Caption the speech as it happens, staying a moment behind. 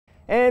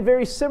And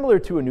very similar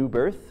to a new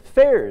birth,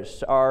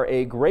 fairs are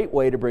a great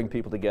way to bring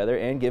people together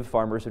and give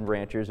farmers and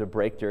ranchers a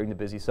break during the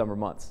busy summer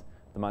months.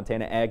 The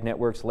Montana Ag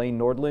Network's Lane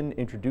Nordland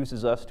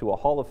introduces us to a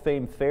Hall of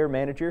Fame fair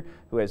manager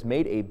who has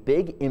made a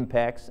big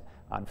impact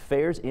on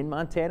fairs in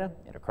Montana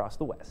and across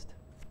the West.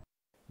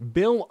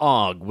 Bill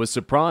Ogg was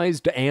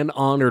surprised and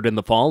honored in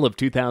the fall of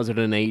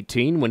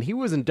 2018 when he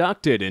was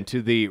inducted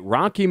into the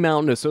Rocky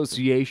Mountain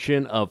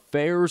Association of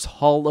Fairs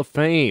Hall of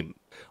Fame.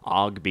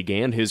 Ogg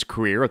began his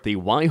career at the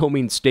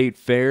Wyoming State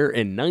Fair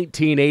in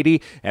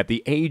 1980 at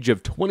the age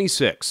of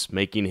 26,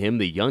 making him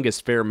the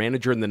youngest fair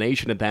manager in the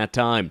nation at that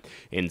time.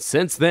 And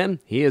since then,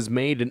 he has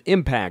made an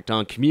impact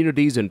on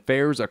communities and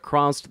fairs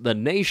across the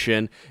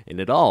nation,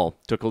 and it all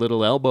took a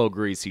little elbow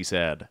grease, he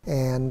said.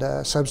 And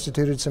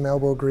substituted some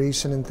elbow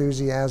grease and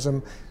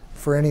enthusiasm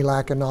for any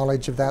lack of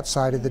knowledge of that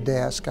side of the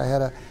desk. I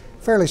had a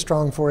fairly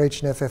strong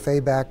 4-H and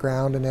FFA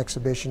background and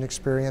exhibition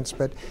experience,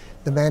 but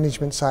the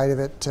management side of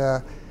it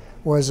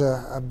was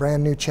a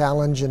brand new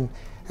challenge, and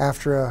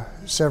after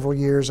several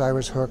years I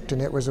was hooked,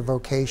 and it was a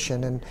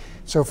vocation. And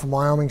so from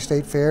Wyoming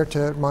State Fair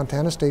to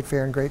Montana State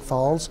Fair in Great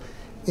Falls,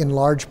 in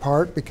large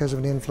part because of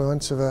an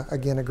influence of,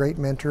 again, a great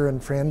mentor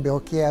and friend,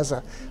 Bill Chiaz,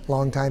 a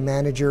longtime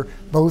manager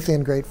both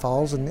in Great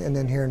Falls and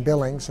then here in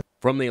Billings.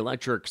 From the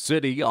Electric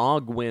City,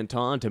 Ogg went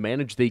on to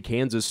manage the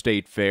Kansas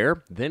State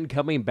Fair, then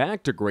coming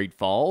back to Great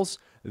Falls,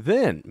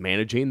 then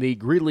managing the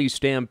Greeley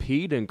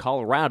Stampede in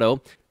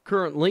Colorado.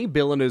 Currently,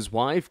 Bill and his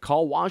wife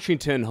call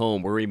Washington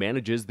home, where he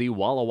manages the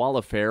Walla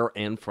Walla Fair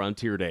and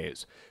Frontier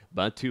Days.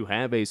 But to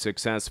have a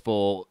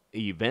successful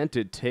event,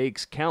 it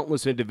takes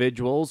countless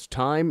individuals,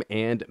 time,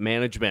 and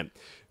management.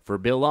 For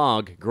Bill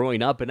Ogg,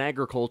 growing up in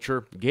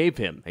agriculture gave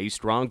him a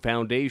strong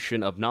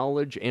foundation of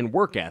knowledge and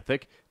work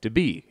ethic to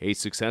be a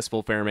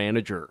successful fair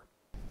manager.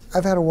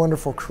 I've had a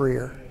wonderful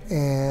career,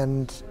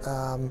 and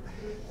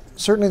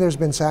certainly there's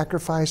been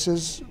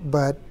sacrifices,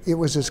 but it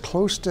was as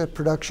close to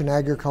production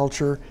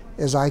agriculture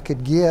as I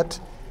could get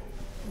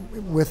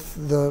with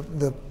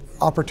the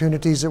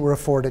opportunities that were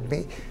afforded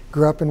me.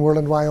 Grew up in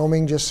Worland,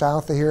 Wyoming, just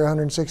south of here,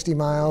 160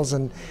 miles,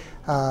 and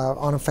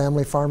on a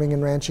family farming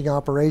and ranching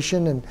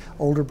operation, and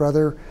older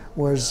brother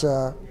was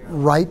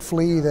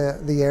rightfully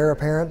the heir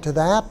apparent to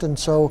that, and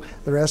so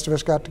the rest of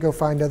us got to go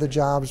find other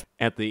jobs.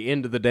 At the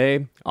end of the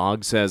day,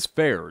 Ogg says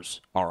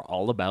fairs are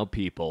all about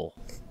people.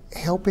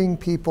 Helping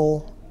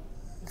people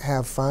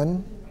have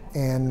fun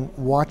and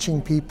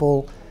watching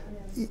people,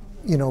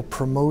 you know,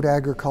 promote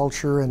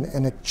agriculture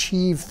and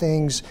achieve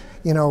things.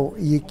 You know,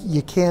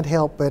 you can't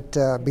help but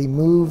be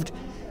moved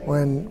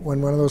when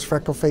one of those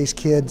freckle-faced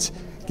kids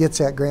gets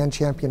that grand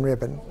champion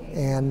ribbon.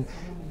 And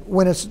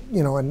when it's,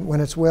 you know, and when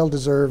it's well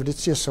deserved,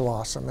 it's just so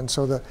awesome. And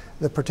so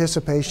the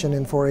participation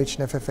in 4-H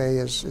and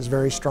FFA is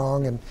very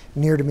strong and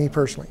near to me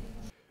personally.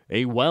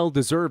 A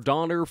well-deserved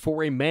honor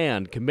for a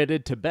man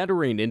committed to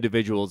bettering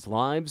individuals'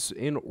 lives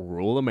in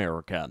rural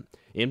America.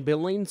 In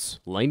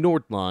Billings, Lane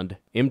Nordland,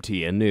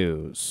 MTN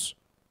News.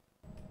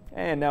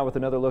 And now with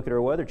another look at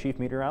our weather, Chief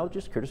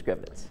Meteorologist Curtis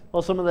Grevitz.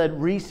 Well, some of that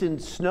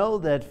recent snow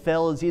that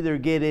fell is either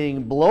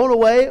getting blown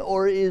away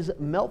or is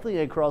melting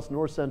across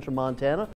north central Montana.